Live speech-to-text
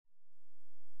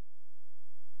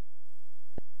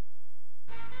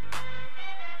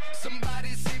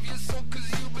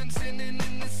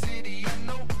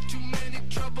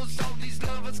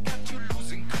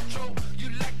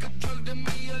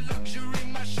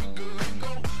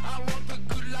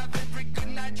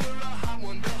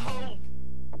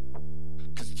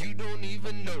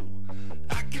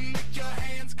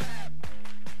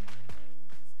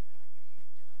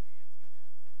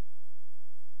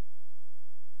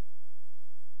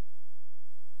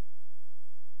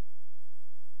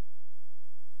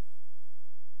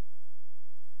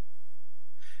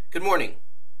Good morning.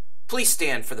 Please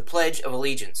stand for the Pledge of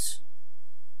Allegiance.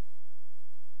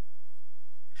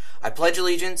 I pledge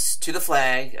allegiance to the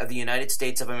flag of the United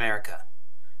States of America,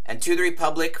 and to the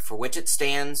republic for which it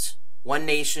stands, one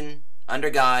nation, under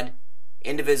God,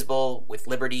 indivisible, with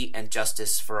liberty and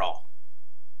justice for all.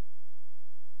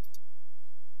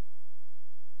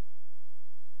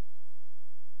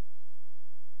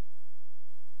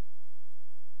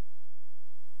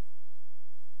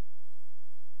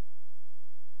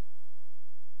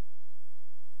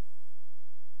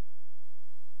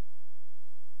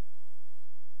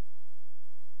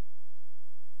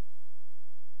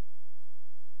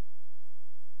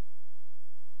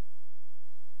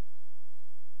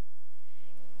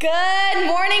 Good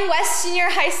morning, West Junior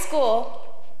High School.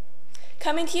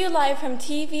 Coming to you live from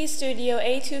TV Studio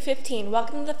A215,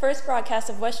 welcome to the first broadcast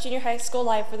of West Junior High School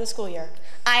Live for the school year.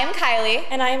 I am Kylie.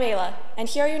 And I am Ayla. And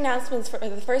here are your announcements for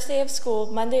the first day of school,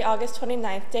 Monday, August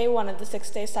 29th, day one of the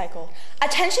 6-day cycle.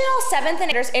 Attention all 7th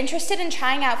and 8ers interested in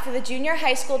trying out for the junior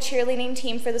high school cheerleading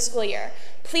team for the school year.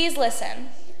 Please listen.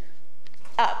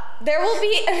 There will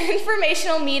be an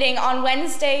informational meeting on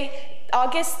Wednesday,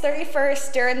 August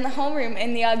 31st during the homeroom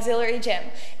in the auxiliary gym.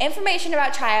 Information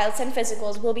about tryouts and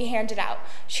physicals will be handed out.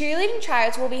 Cheerleading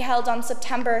tryouts will be held on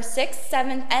September 6th,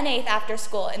 7th, and 8th after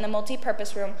school in the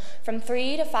multi-purpose room from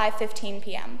 3 to 5:15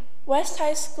 p.m. West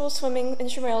High School swimming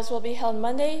intramurals will be held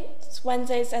Mondays,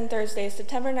 Wednesdays, and Thursdays,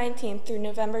 September 19th through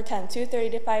November 10th,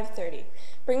 2:30 to 5:30.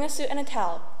 Bring a suit and a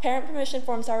towel. Parent permission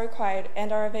forms are required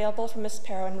and are available from Ms.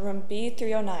 Perro in room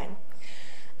B309.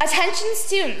 Attention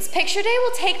students, Picture Day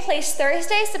will take place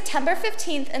Thursday, September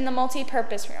 15th in the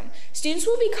multi-purpose room. Students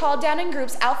will be called down in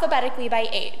groups alphabetically by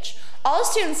age. All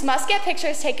students must get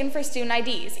pictures taken for student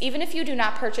IDs, even if you do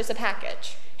not purchase a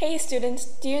package. Hey students,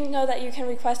 do you know that you can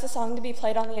request a song to be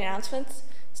played on the announcements?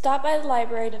 Stop by the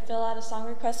library to fill out a song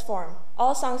request form.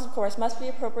 All songs, of course, must be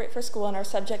appropriate for school and are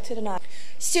subject to denial.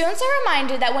 Students are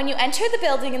reminded that when you enter the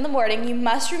building in the morning, you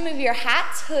must remove your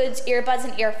hats, hoods, earbuds,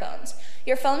 and earphones.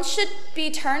 Your phones should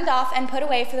be turned off and put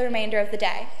away for the remainder of the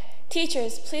day.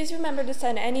 Teachers, please remember to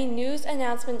send any news,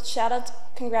 announcements, shout-outs,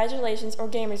 congratulations, or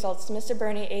game results to Mr.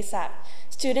 Bernie ASAP.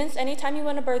 Students, anytime you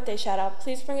want a birthday shout-out,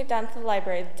 please bring it down to the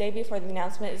library the day before the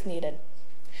announcement is needed.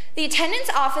 The attendance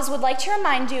office would like to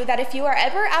remind you that if you are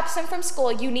ever absent from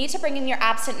school, you need to bring in your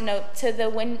absent note to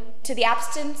the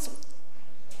absence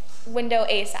window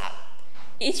ASAP.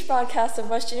 Each broadcast of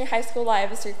West Junior High School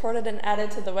Live is recorded and added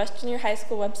to the West Junior High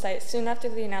School website soon after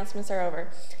the announcements are over.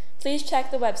 Please check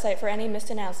the website for any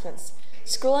missed announcements.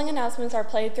 Scrolling announcements are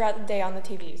played throughout the day on the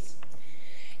TVs.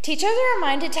 Teachers are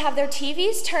reminded to have their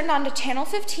TVs turned on to channel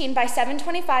 15 by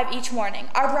 7:25 each morning.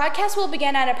 Our broadcast will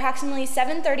begin at approximately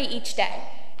 7:30 each day.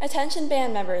 Attention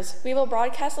band members, we will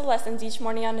broadcast the lessons each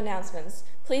morning on announcements.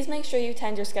 Please make sure you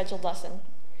attend your scheduled lesson.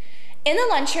 In the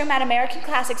lunchroom at American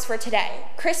Classics for today,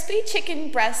 crispy chicken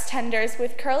breast tenders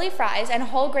with curly fries and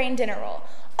whole grain dinner roll.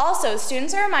 Also,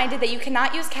 students are reminded that you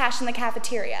cannot use cash in the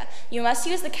cafeteria. You must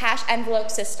use the cash envelope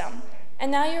system.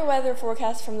 And now your weather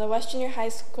forecast from the West Junior High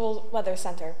School Weather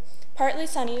Center. Partly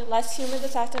sunny, less humid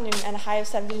this afternoon, and a high of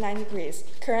 79 degrees.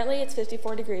 Currently, it's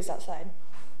 54 degrees outside.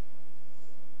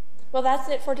 Well, that's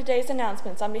it for today's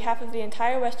announcements. On behalf of the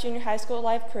entire West Junior High School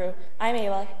Live crew, I'm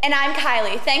Ayla. And I'm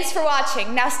Kylie. Thanks for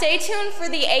watching. Now stay tuned for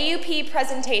the AUP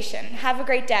presentation. Have a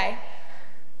great day.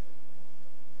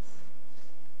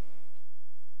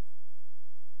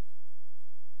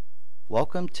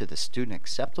 Welcome to the Student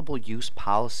Acceptable Use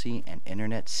Policy and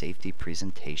Internet Safety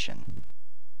presentation.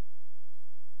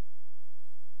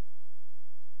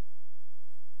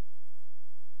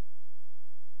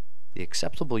 The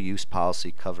acceptable use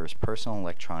policy covers personal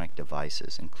electronic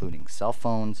devices, including cell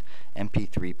phones,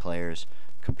 MP3 players,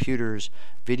 computers,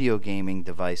 video gaming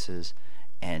devices,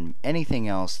 and anything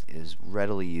else is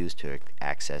readily used to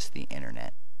access the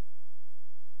internet.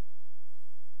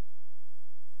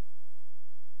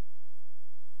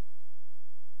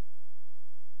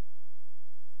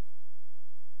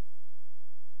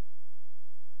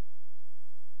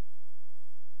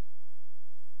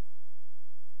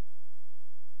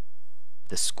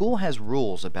 The school has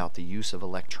rules about the use of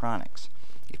electronics.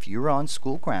 If you're on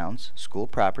school grounds, school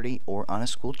property, or on a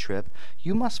school trip,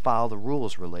 you must follow the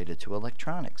rules related to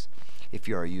electronics. If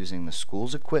you are using the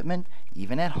school's equipment,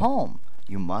 even at home,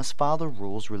 you must follow the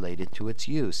rules related to its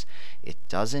use. It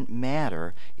doesn't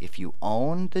matter if you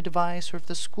own the device or if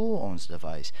the school owns the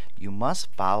device. You must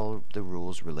follow the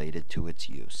rules related to its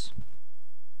use.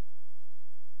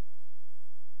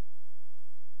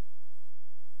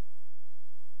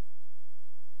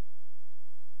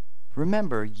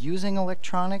 Remember, using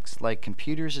electronics like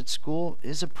computers at school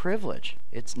is a privilege.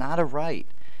 It's not a right.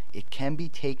 It can be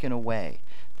taken away.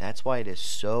 That's why it is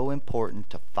so important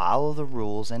to follow the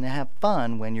rules and to have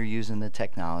fun when you're using the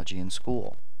technology in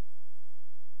school.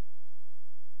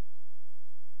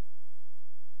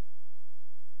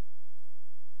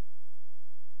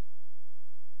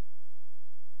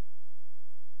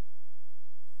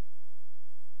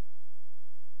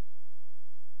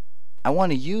 I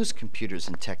want to use computers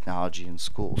and technology in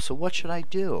school, so what should I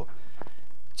do?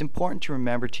 It's important to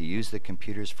remember to use the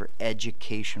computers for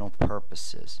educational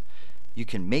purposes. You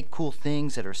can make cool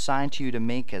things that are assigned to you to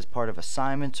make as part of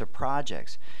assignments or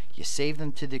projects. You save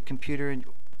them to the computer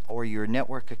or your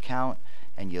network account,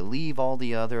 and you leave all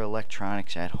the other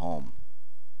electronics at home.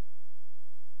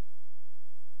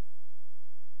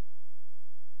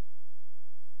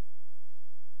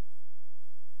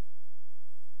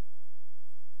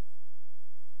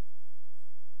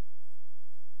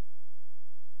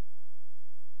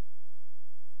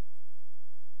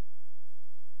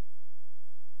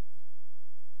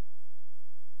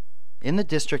 In the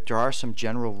district, there are some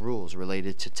general rules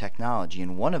related to technology,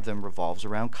 and one of them revolves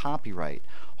around copyright.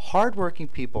 Hardworking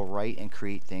people write and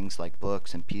create things like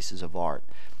books and pieces of art.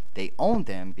 They own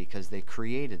them because they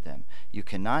created them. You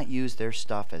cannot use their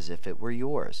stuff as if it were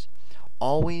yours.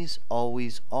 Always,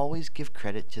 always, always give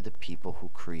credit to the people who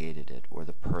created it or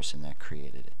the person that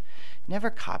created it. Never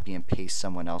copy and paste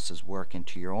someone else's work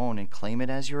into your own and claim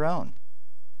it as your own.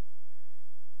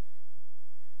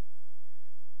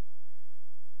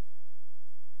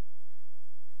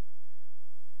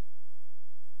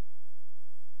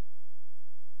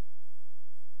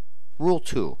 Rule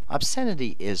 2.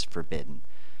 Obscenity is forbidden.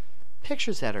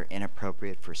 Pictures that are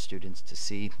inappropriate for students to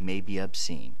see may be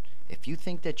obscene. If you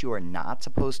think that you are not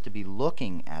supposed to be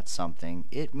looking at something,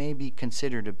 it may be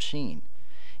considered obscene.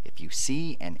 If you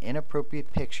see an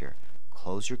inappropriate picture,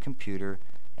 close your computer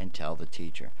and tell the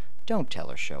teacher. Don't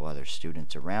tell or show other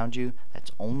students around you.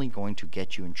 That's only going to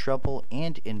get you in trouble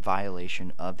and in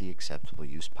violation of the acceptable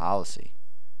use policy.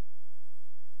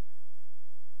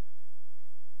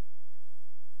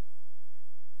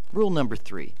 Rule number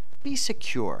 3, be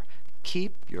secure.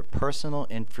 Keep your personal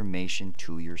information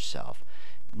to yourself.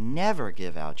 Never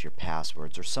give out your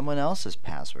passwords or someone else's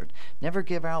password. Never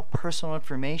give out personal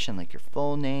information like your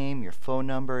full name, your phone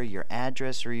number, your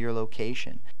address, or your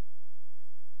location.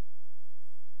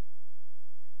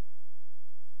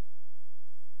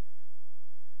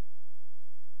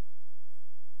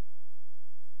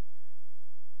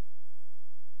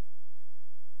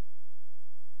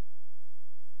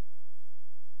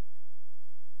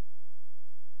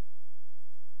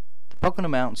 Pocono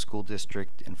Mountain School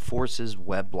District enforces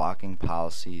web blocking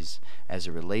policies as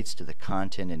it relates to the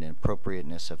content and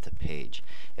appropriateness of the page.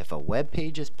 If a web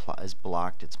page is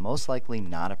blocked, it's most likely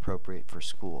not appropriate for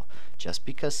school. Just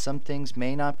because some things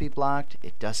may not be blocked,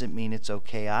 it doesn't mean it's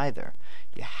okay either.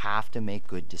 You have to make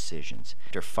good decisions.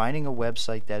 After finding a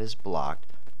website that is blocked,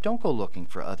 don't go looking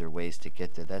for other ways to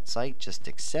get to that site. Just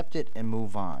accept it and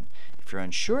move on. If you're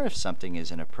unsure if something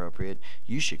is inappropriate,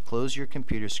 you should close your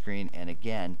computer screen and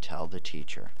again tell the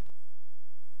teacher.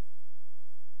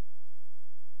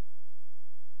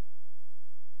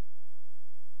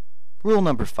 Rule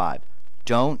number 5.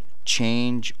 Don't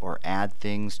change or add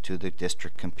things to the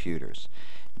district computers.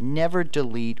 Never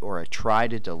delete or try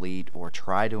to delete or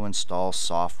try to install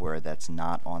software that's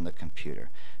not on the computer.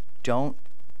 Don't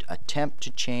attempt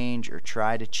to change or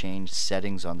try to change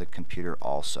settings on the computer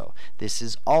also. This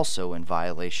is also in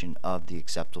violation of the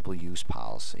acceptable use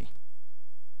policy.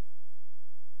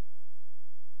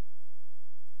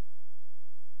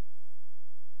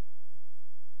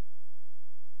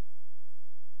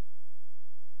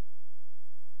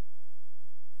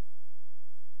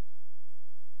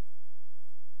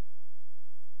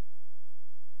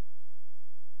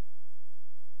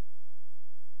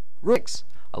 Rule 6.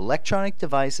 Electronic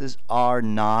devices are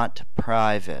not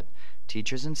private.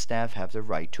 Teachers and staff have the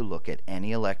right to look at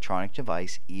any electronic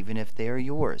device, even if they are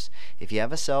yours. If you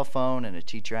have a cell phone and a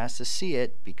teacher asks to see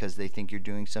it because they think you're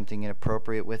doing something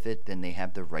inappropriate with it, then they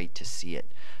have the right to see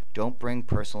it. Don't bring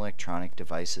personal electronic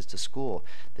devices to school.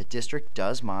 The district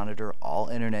does monitor all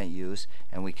internet use,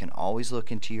 and we can always look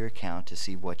into your account to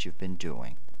see what you've been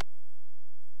doing.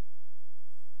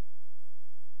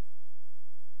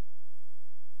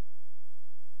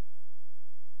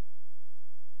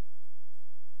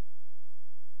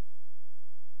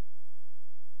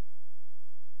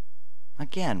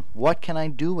 Again, what can I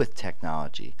do with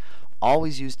technology?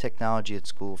 Always use technology at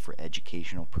school for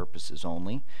educational purposes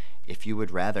only. If you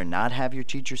would rather not have your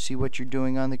teacher see what you're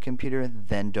doing on the computer,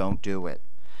 then don't do it.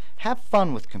 Have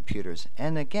fun with computers,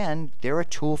 and again, they're a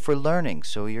tool for learning,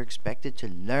 so you're expected to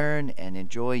learn and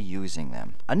enjoy using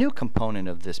them. A new component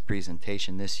of this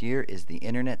presentation this year is the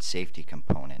Internet Safety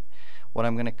component. What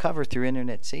I'm going to cover through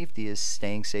Internet Safety is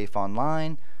staying safe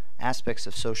online, aspects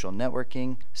of social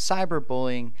networking,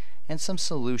 cyberbullying, and some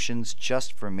solutions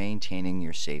just for maintaining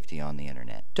your safety on the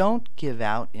Internet. Don't give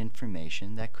out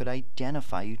information that could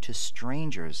identify you to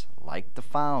strangers, like the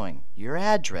following: your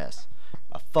address,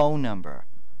 a phone number,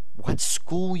 what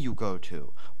school you go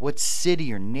to, what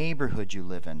city or neighborhood you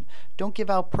live in. Don't give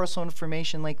out personal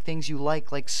information like things you like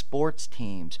sports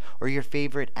teams or your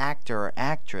favorite actor or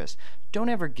actress. Don't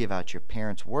ever give out your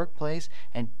parents' workplace,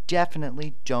 and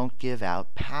definitely don't give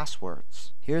out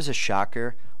passwords. Here's a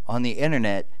shocker. On the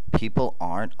internet, people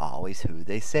aren't always who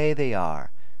they say they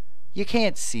are. You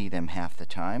can't see them half the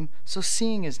time, so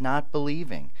seeing is not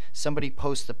believing. Somebody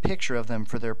posts a picture of them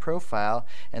for their profile,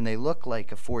 and they look like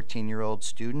a 14-year-old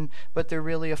student, but they're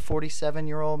really a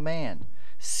 47-year-old man.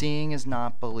 Seeing is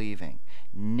not believing.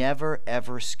 Never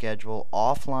ever schedule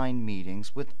offline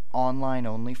meetings with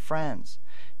online-only friends.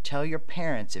 Tell your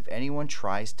parents if anyone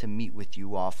tries to meet with you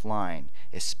offline.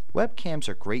 Webcams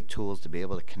are great tools to be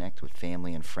able to connect with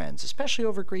family and friends, especially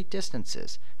over great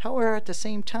distances. However, at the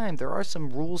same time, there are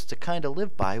some rules to kind of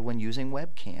live by when using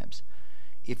webcams.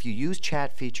 If you use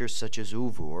chat features such as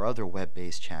Wjhs or other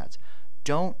web-based chats,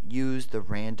 don't use the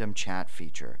random chat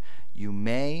feature. You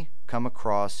may come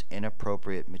across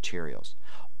inappropriate materials.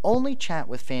 Only chat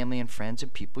with family and friends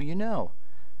and people you know.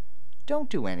 Don't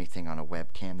do anything on a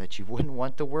webcam that you wouldn't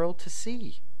want the world to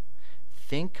see.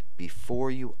 Think before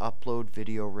you upload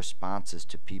video responses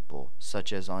to people,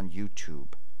 such as on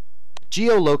YouTube.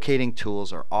 Geolocating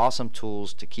tools are awesome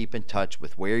tools to keep in touch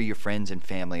with where your friends and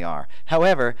family are.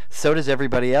 However, so does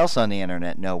everybody else on the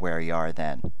internet know where you are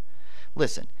then.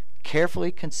 Listen,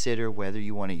 carefully consider whether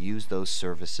you want to use those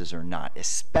services or not,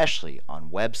 especially on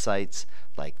websites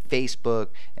like Facebook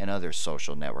and other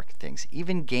social network things,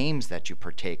 even games that you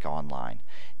partake online.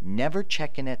 Never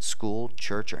check in at school,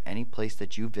 church, or any place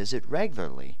that you visit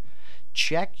regularly.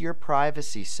 Check your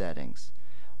privacy settings.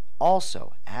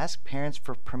 Also, ask parents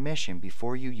for permission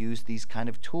before you use these kind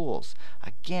of tools.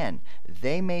 Again,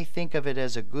 they may think of it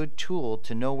as a good tool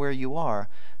to know where you are,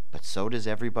 but so does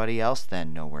everybody else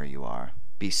then know where you are.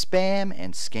 Be spam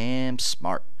and scam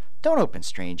smart. Don't open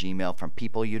strange email from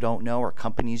people you don't know or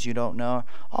companies you don't know.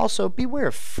 Also, beware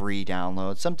of free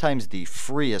downloads. Sometimes the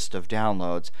freest of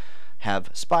downloads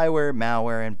have spyware,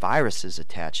 malware, and viruses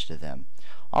attached to them.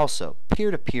 Also,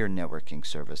 peer-to-peer networking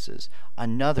services,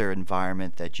 another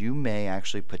environment that you may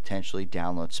actually potentially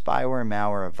download spyware,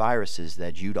 malware, or viruses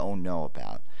that you don't know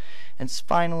about. And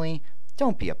finally,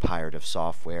 don't be a pirate of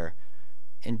software.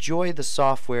 Enjoy the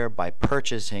software by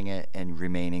purchasing it and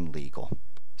remaining legal.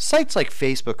 Sites like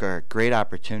Facebook are a great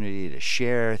opportunity to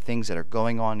share things that are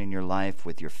going on in your life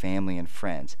with your family and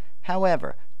friends.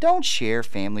 However, don't share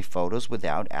family photos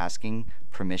without asking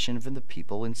permission from the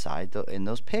people inside in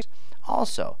those pictures.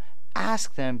 Also,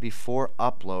 ask them before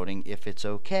uploading if it's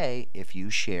okay if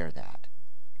you share that.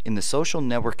 In the social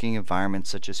networking environment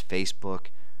such as Facebook,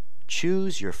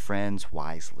 choose your friends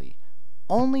wisely.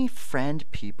 Only friend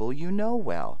people you know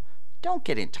well. Don't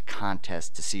get into contests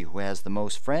to see who has the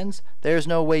most friends. There's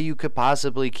no way you could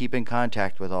possibly keep in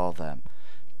contact with all of them.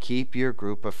 Keep your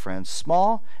group of friends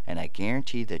small, and I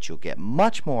guarantee that you'll get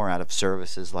much more out of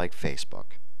services like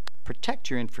Facebook. Protect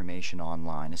your information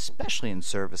online, especially in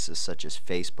services such as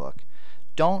Facebook.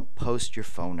 Don't post your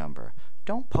phone number.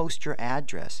 Don't post your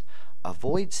address.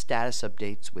 Avoid status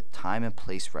updates with time and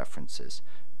place references.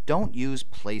 Don't use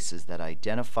places that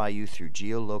identify you through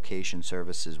geolocation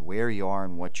services where you are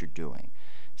and what you're doing.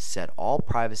 Set all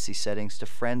privacy settings to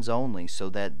friends only so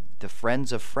that the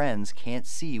friends of friends can't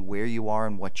see where you are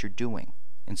and what you're doing.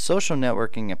 In social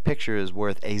networking, a picture is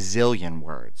worth a zillion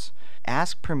words.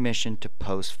 Ask permission to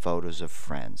post photos of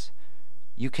friends.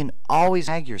 You can always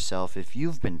tag yourself if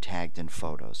you've been tagged in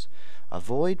photos.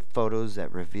 Avoid photos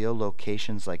that reveal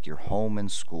locations like your home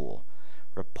and school.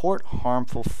 Report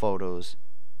harmful photos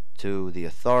to the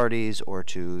authorities or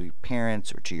to your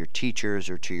parents or to your teachers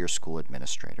or to your school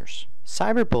administrators.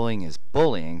 Cyberbullying is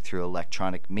bullying through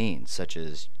electronic means such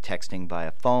as texting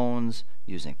via phones,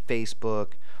 using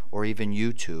Facebook, or even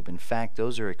YouTube. In fact,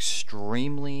 those are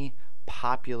extremely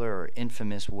popular or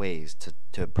infamous ways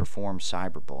to perform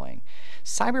cyberbullying.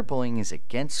 Cyberbullying is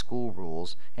against school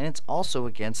rules and it's also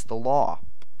against the law.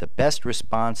 The best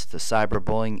response to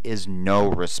cyberbullying is no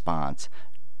response.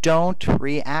 Don't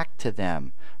react to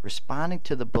them. Responding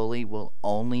to the bully will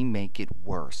only make it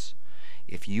worse.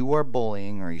 If you are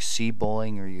bullying, or you see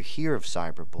bullying, or you hear of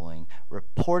cyberbullying,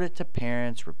 report it to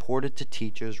parents, report it to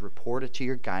teachers, report it to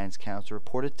your guidance counselor,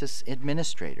 report it to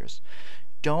administrators.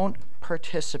 Don't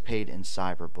participate in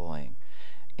cyberbullying.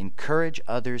 Encourage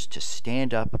others to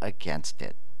stand up against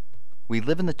it. We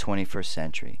live in the 21st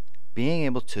century. Being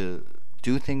able to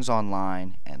do things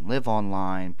online and live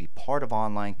online, be part of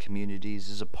online communities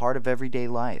is a part of everyday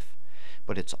life.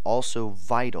 But it's also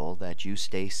vital that you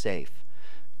stay safe.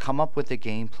 Come up with a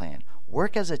game plan.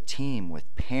 Work as a team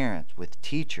with parents, with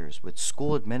teachers, with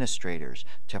school administrators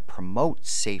to promote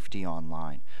safety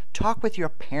online. Talk with your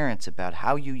parents about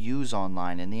how you use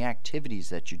online and the activities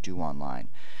that you do online.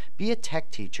 Be a tech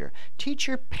teacher. Teach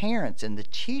your parents and the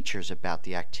teachers about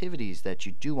the activities that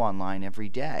you do online every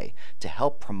day to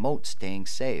help promote staying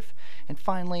safe. And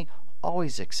finally,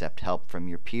 always accept help from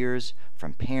your peers,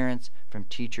 from parents, from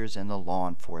teachers, and the law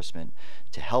enforcement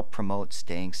to help promote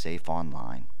staying safe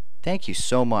online. Thank you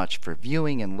so much for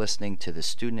viewing and listening to the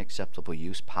Student Acceptable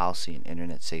Use Policy and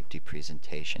Internet Safety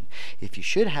presentation. If you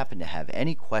should happen to have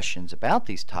any questions about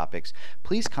these topics,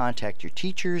 please contact your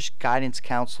teachers, guidance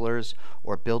counselors,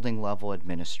 or building level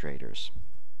administrators.